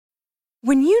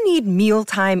When you need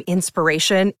mealtime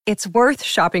inspiration, it's worth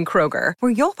shopping Kroger,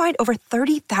 where you'll find over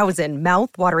 30,000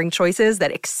 mouth-watering choices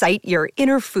that excite your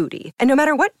inner foodie. And no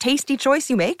matter what tasty choice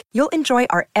you make, you'll enjoy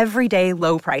our everyday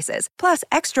low prices, plus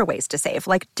extra ways to save,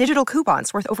 like digital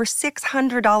coupons worth over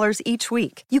 $600 each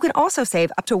week. You can also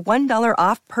save up to $1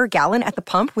 off per gallon at the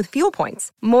pump with fuel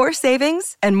points. More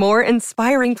savings and more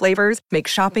inspiring flavors make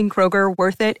shopping Kroger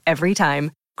worth it every time.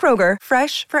 Kroger,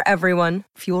 fresh for everyone.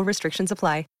 Fuel restrictions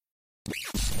apply.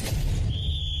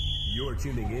 You're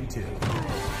tuning into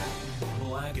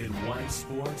Black and White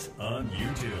Sports on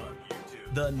YouTube.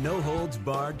 The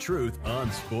no-holds-barred truth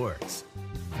on sports.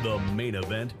 The main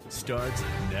event starts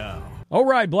now. All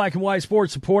right, Black and White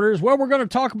Sports supporters. Well, we're going to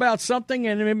talk about something,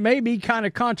 and it may be kind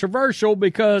of controversial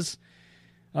because,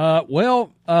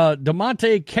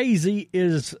 Damontae Kazee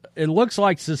is, it looks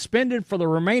like, suspended for the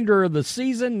remainder of the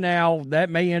season. Now,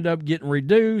 that may end up getting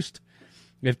reduced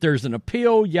if there's an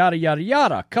appeal, yada, yada,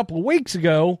 yada. A couple of weeks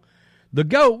ago, the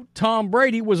GOAT, Tom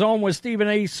Brady, was on with Stephen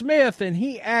A. Smith, and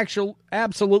he actually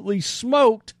absolutely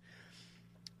smoked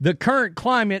the current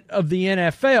climate of the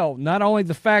NFL. Not only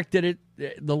the fact that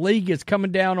the league is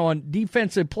coming down on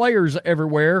defensive players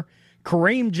everywhere.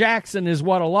 Kareem Jackson is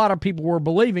what a lot of people were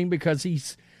believing because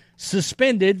he's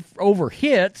suspended over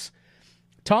hits.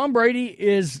 Tom Brady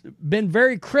has been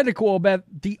very critical about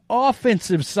the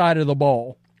offensive side of the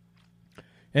ball.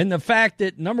 And the fact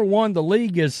that, number one, the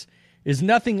league is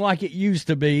nothing like it used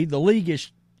to be. The league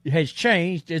has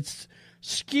changed. It's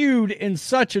skewed in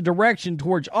such a direction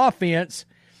towards offense.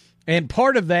 And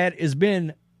part of that has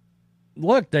been,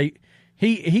 look,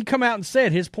 he come out and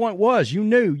said his point was you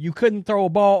knew you couldn't throw a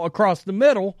ball across the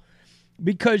middle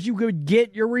because you could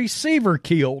get your receiver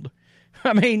killed.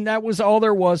 I mean, that was all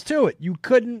there was to it. You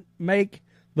couldn't make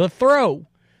the throw.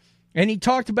 And he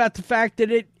talked about the fact that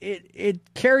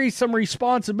it carries some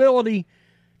responsibility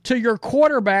to your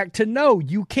quarterback to know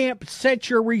you can't set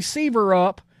your receiver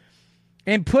up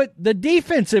and put the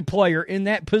defensive player in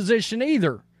that position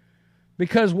either.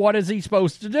 Because what is he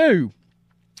supposed to do?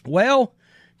 Well,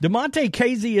 Damontae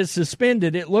Kazee is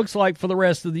suspended, it looks like, for the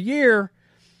rest of the year.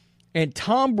 And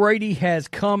Tom Brady has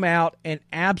come out and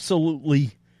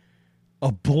absolutely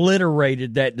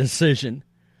obliterated that decision.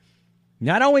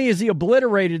 Not only has he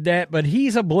obliterated that, but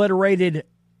he's obliterated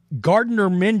Gardner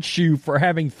Minshew for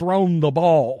having thrown the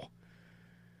ball.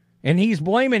 And he's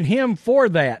blaming him for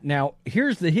that. Now,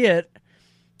 here's the hit.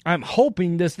 I'm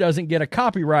hoping this doesn't get a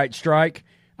copyright strike.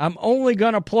 I'm only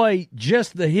going to play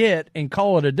just the hit and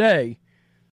call it a day.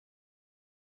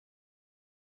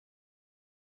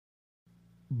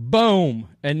 Boom.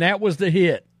 And that was the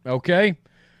hit. Okay?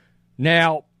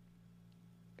 Now,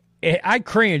 I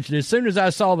cringed. As soon as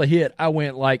I saw the hit, I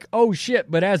went like, oh,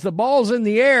 shit. But as the ball's in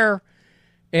the air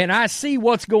and I see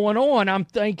what's going on, I'm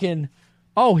thinking,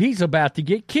 oh, he's about to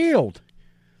get killed.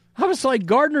 I was like,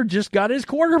 Gardner just got his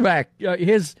quarterback.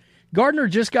 Gardner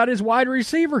just got his wide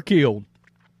receiver killed,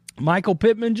 Michael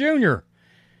Pittman Jr.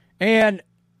 And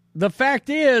the fact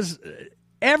is,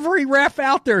 every ref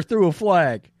out there threw a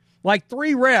flag. Like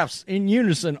 3 refs in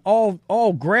unison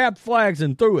all grabbed flags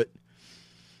and threw it.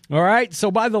 All right,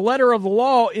 so by the letter of the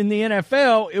law in the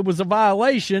NFL, it was a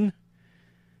violation.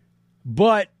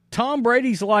 But Tom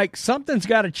Brady's like, something's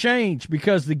got to change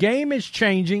because the game is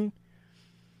changing.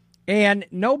 And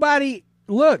nobody,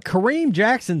 look, Kareem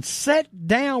Jackson sat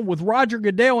down with Roger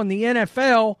Goodell in the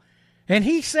NFL, and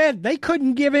he said they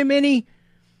couldn't give him any.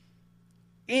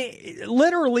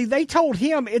 Literally, they told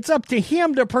him it's up to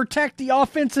him to protect the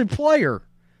offensive player.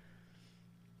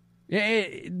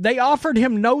 They offered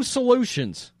him no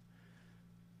solutions.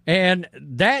 And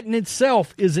that in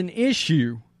itself is an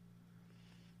issue.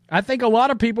 I think a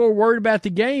lot of people are worried about the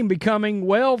game becoming,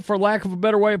 well, for lack of a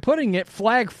better way of putting it,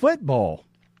 flag football.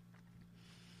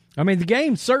 I mean, the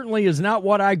game certainly is not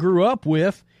what I grew up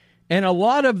with. And a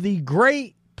lot of the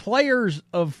great players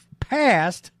of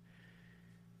past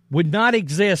would not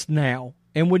exist now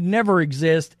and would never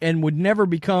exist and would never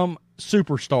become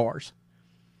superstars.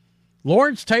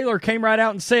 Lawrence Taylor came right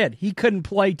out and said he couldn't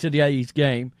play today's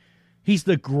game. He's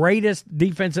the greatest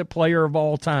defensive player of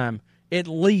all time, at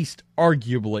least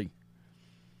arguably.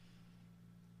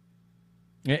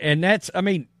 And that's, I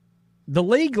mean, the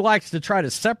league likes to try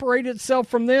to separate itself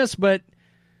from this, but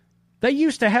they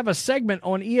used to have a segment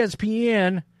on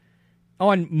ESPN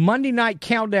on Monday Night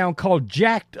Countdown called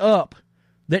Jacked Up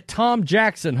that Tom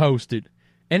Jackson hosted.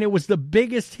 And it was the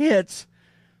biggest hits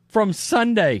from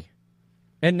Sunday.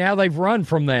 And now they've run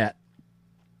from that.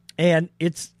 And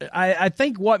it's, I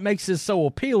think what makes this so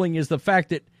appealing is the fact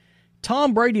that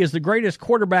Tom Brady is the greatest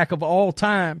quarterback of all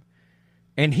time.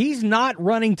 And he's not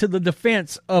running to the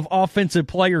defense of offensive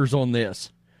players on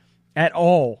this. at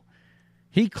all.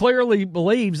 He clearly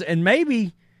believes, and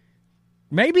maybe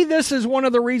this is one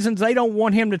of the reasons they don't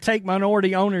want him to take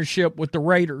minority ownership with the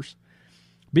Raiders,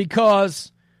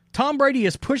 because Tom Brady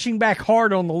is pushing back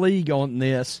hard on the league on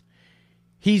this.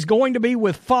 He's going to be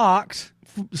with Fox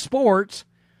Sports,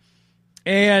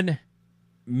 and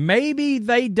maybe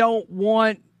they don't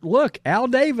want, look, Al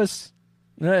Davis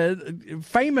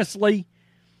famously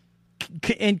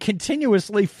and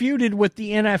continuously feuded with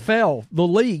the NFL, the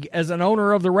league, as an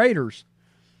owner of the Raiders.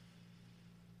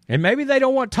 And maybe they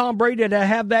don't want Tom Brady to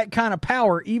have that kind of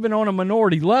power, even on a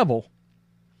minority level.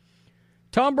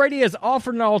 Tom Brady has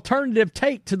offered an alternative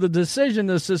take to the decision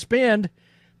to suspend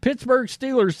Pittsburgh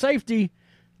Steelers safety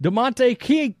Damontae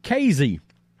Kazee.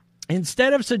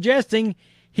 Instead of suggesting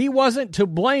he wasn't to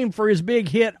blame for his big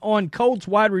hit on Colts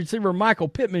wide receiver Michael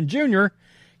Pittman Jr.,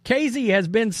 Kazee has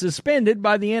been suspended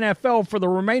by the NFL for the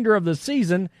remainder of the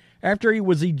season after he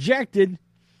was ejected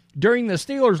during the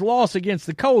Steelers' loss against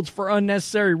the Colts for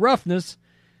unnecessary roughness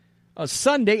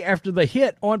Sunday after the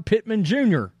hit on Pittman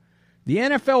Jr. The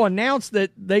NFL announced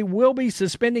that they will be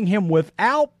suspending him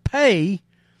without pay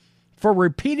for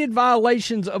repeated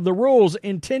violations of the rules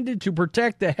intended to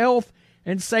protect the health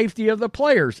and safety of the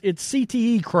players. It's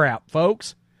CTE crap,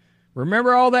 folks.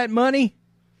 Remember all that money?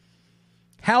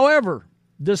 However,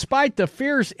 despite the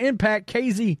fierce impact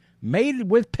Kazee made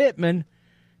with Pittman,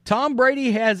 Tom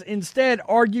Brady has instead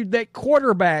argued that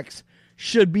quarterbacks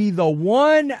should be the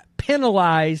one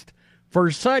penalized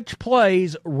for such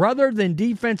plays rather than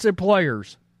defensive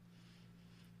players.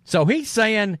 So he's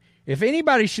saying if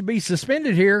anybody should be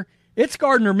suspended here, it's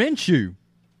Gardner Minshew.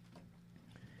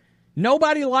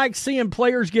 Nobody likes seeing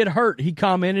players get hurt, he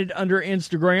commented under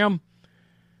Instagram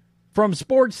from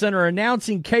SportsCenter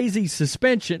announcing Kazee's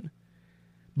suspension.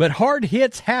 But hard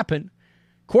hits happen.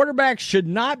 Quarterbacks should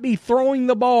not be throwing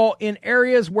the ball in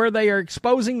areas where they are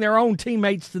exposing their own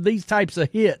teammates to these types of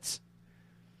hits.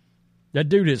 That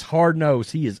dude is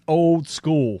hard-nosed. He is old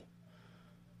school.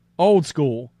 Old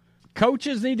school.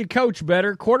 Coaches need to coach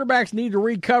better. Quarterbacks need to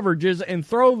read coverages and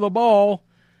throw the ball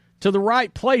to the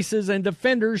right places, and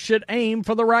defenders should aim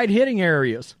for the right hitting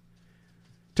areas.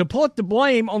 To put the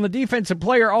blame on the defensive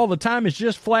player all the time is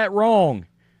just flat wrong.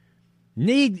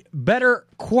 Need better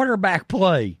quarterback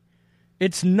play.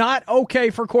 It's not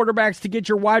okay for quarterbacks to get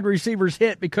your wide receivers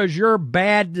hit because your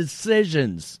bad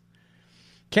decisions.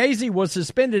 Kazee was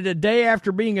suspended a day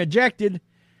after being ejected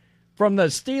from the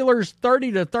Steelers'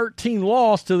 30-13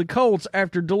 loss to the Colts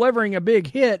after delivering a big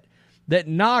hit that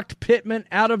knocked Pittman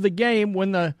out of the game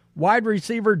when the wide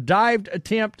receiver dived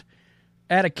attempt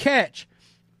at a catch.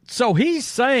 So he's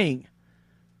saying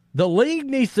the league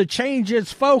needs to change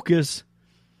its focus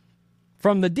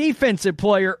from the defensive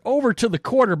player over to the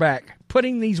quarterback,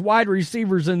 putting these wide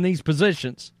receivers in these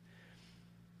positions.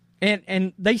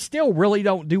 And they still really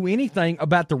don't do anything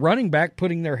about the running back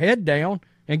putting their head down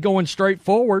and going straight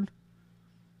forward.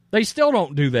 They still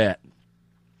don't do that.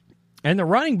 And the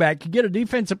running back could get a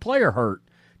defensive player hurt.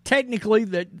 Technically,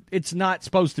 that it's not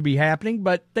supposed to be happening,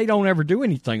 but they don't ever do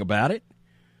anything about it.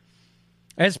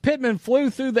 As Pittman flew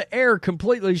through the air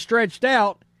completely stretched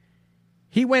out,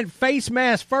 he went face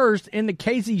mask first into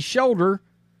Kazee's shoulder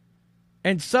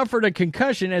and suffered a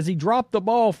concussion as he dropped the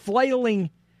ball, failing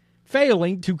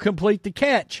to complete the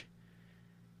catch.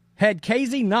 Had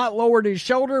Kazee not lowered his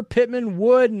shoulder, Pittman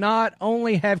would not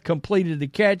only have completed the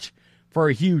catch for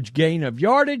a huge gain of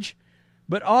yardage,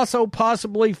 but also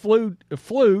possibly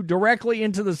flew directly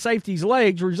into the safety's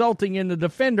legs, resulting in the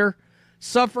defender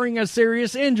suffering a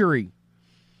serious injury.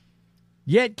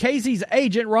 Yet Kazee's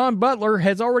agent, Ron Butler,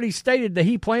 has already stated that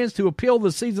he plans to appeal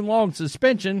the season-long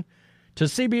suspension to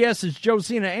CBS's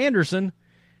Josina Anderson.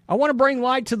 I want to bring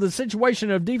light to the situation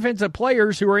of defensive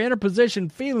players who are in a position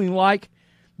feeling like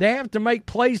they have to make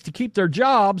plays to keep their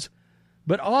jobs,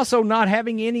 but also not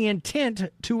having any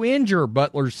intent to injure,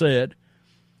 Butler said.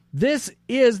 This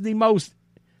is the most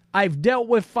I've dealt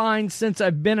with fines since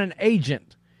I've been an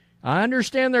agent. I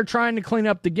understand they're trying to clean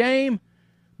up the game,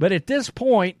 but at this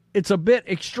point, it's a bit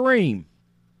extreme.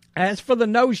 As for the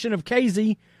notion of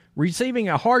Kazee receiving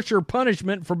a harsher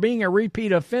punishment for being a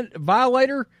repeat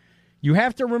violator, you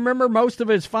have to remember most of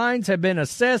his fines have been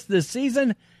assessed this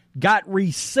season, got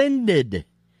rescinded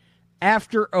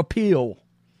after appeal.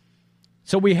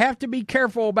 So we have to be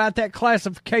careful about that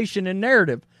classification and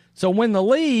narrative. So when the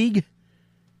league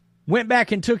went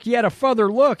back and took yet a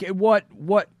further look at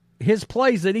what his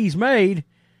plays that he's made,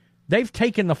 they've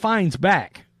taken the fines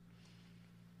back.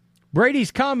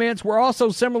 Brady's comments were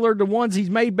also similar to ones he's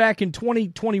made back in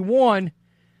 2021,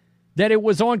 that it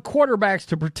was on quarterbacks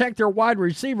to protect their wide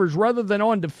receivers rather than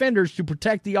on defenders to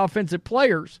protect the offensive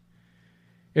players.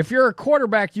 If you're a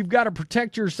quarterback, you've got to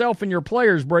protect yourself and your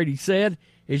players, Brady said.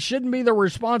 It shouldn't be the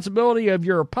responsibility of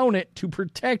your opponent to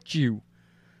protect you.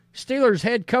 Steelers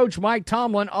head coach Mike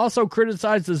Tomlin also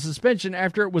criticized the suspension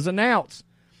after it was announced.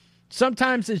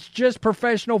 Sometimes it's just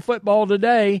professional football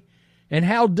today and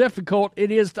how difficult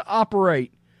it is to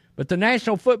operate. But the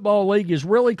National Football League is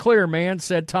really clear, man,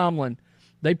 said Tomlin.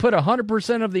 They put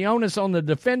 100% of the onus on the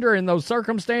defender in those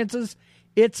circumstances.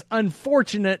 It's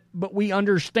unfortunate, but we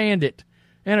understand it.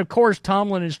 And, of course,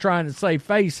 Tomlin is trying to save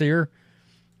face here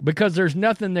because there's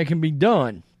nothing that can be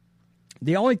done.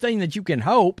 The only thing that you can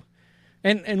hope,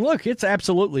 and look, it's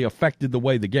absolutely affected the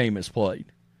way the game is played.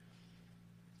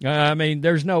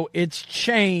 It's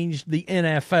changed the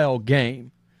NFL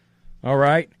game. All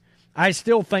right? I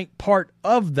still think part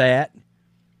of that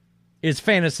is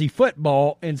fantasy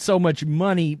football and so much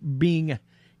money being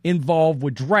involved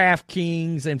with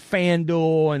DraftKings and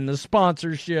FanDuel and the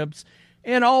sponsorships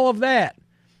and all of that.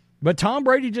 But Tom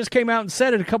Brady just came out and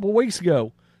said it a couple weeks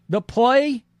ago.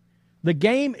 The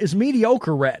game is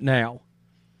mediocre right now.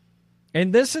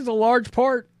 And this is a large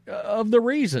part of the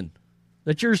reason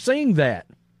that you're seeing that.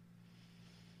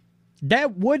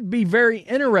 That would be very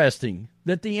interesting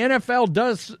that the NFL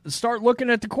does start looking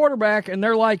at the quarterback and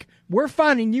they're like, we're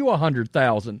fining you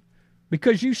 $100,000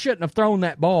 because you shouldn't have thrown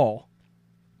that ball.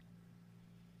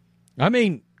 I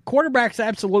mean, quarterbacks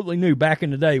absolutely knew back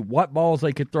in the day what balls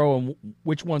they could throw and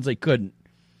which ones they couldn't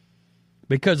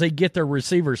because they get their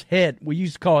receiver's head. We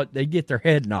used to call it they get their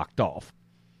head knocked off.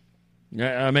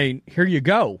 I mean, here you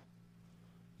go.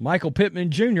 Michael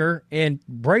Pittman Jr. and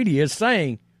Brady is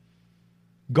saying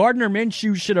Gardner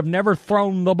Minshew should have never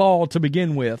thrown the ball to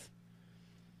begin with.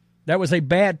 That was a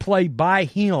bad play by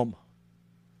him.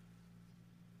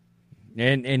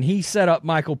 And he set up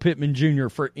Michael Pittman Jr.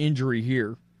 for injury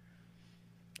here.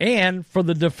 And for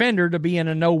the defender to be in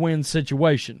a no-win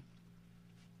situation.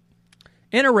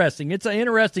 Interesting. It's an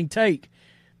interesting take.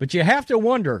 But you have to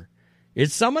wonder,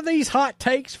 is some of these hot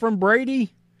takes from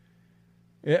Brady,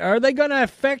 are they going to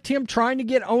affect him trying to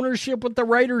get ownership with the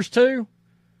Raiders too?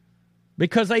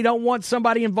 Because they don't want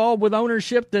somebody involved with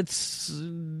ownership that's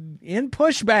in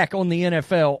pushback on the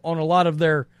NFL on a lot of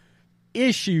their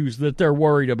issues that they're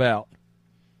worried about.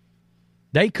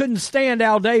 They couldn't stand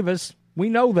Al Davis. We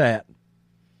know that.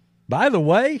 By the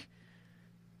way,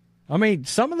 I mean,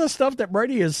 some of the stuff that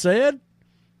Brady has said,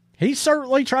 he's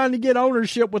certainly trying to get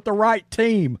ownership with the right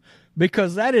team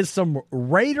because that is some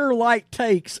Raider-like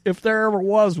takes if there ever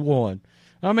was one.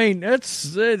 I mean,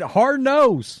 it's hard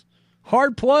nose,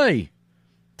 hard play.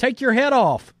 Take your head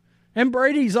off. And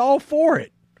Brady's all for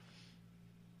it.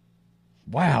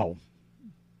 Wow.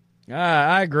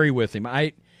 I agree with him.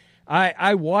 I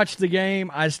watched the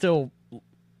game.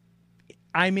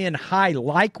 I'm in high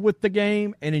like with the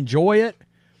game and enjoy it,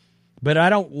 but I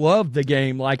don't love the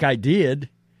game like I did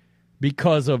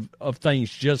because of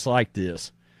things just like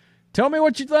this. Tell me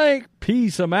what you think.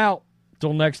 Peace. I'm out.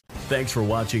 Till next. Thanks for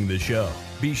watching the show.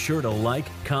 Be sure to like,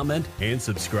 comment, and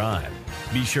subscribe.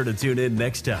 Be sure to tune in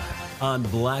next time on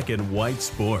Black and White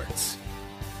Sports.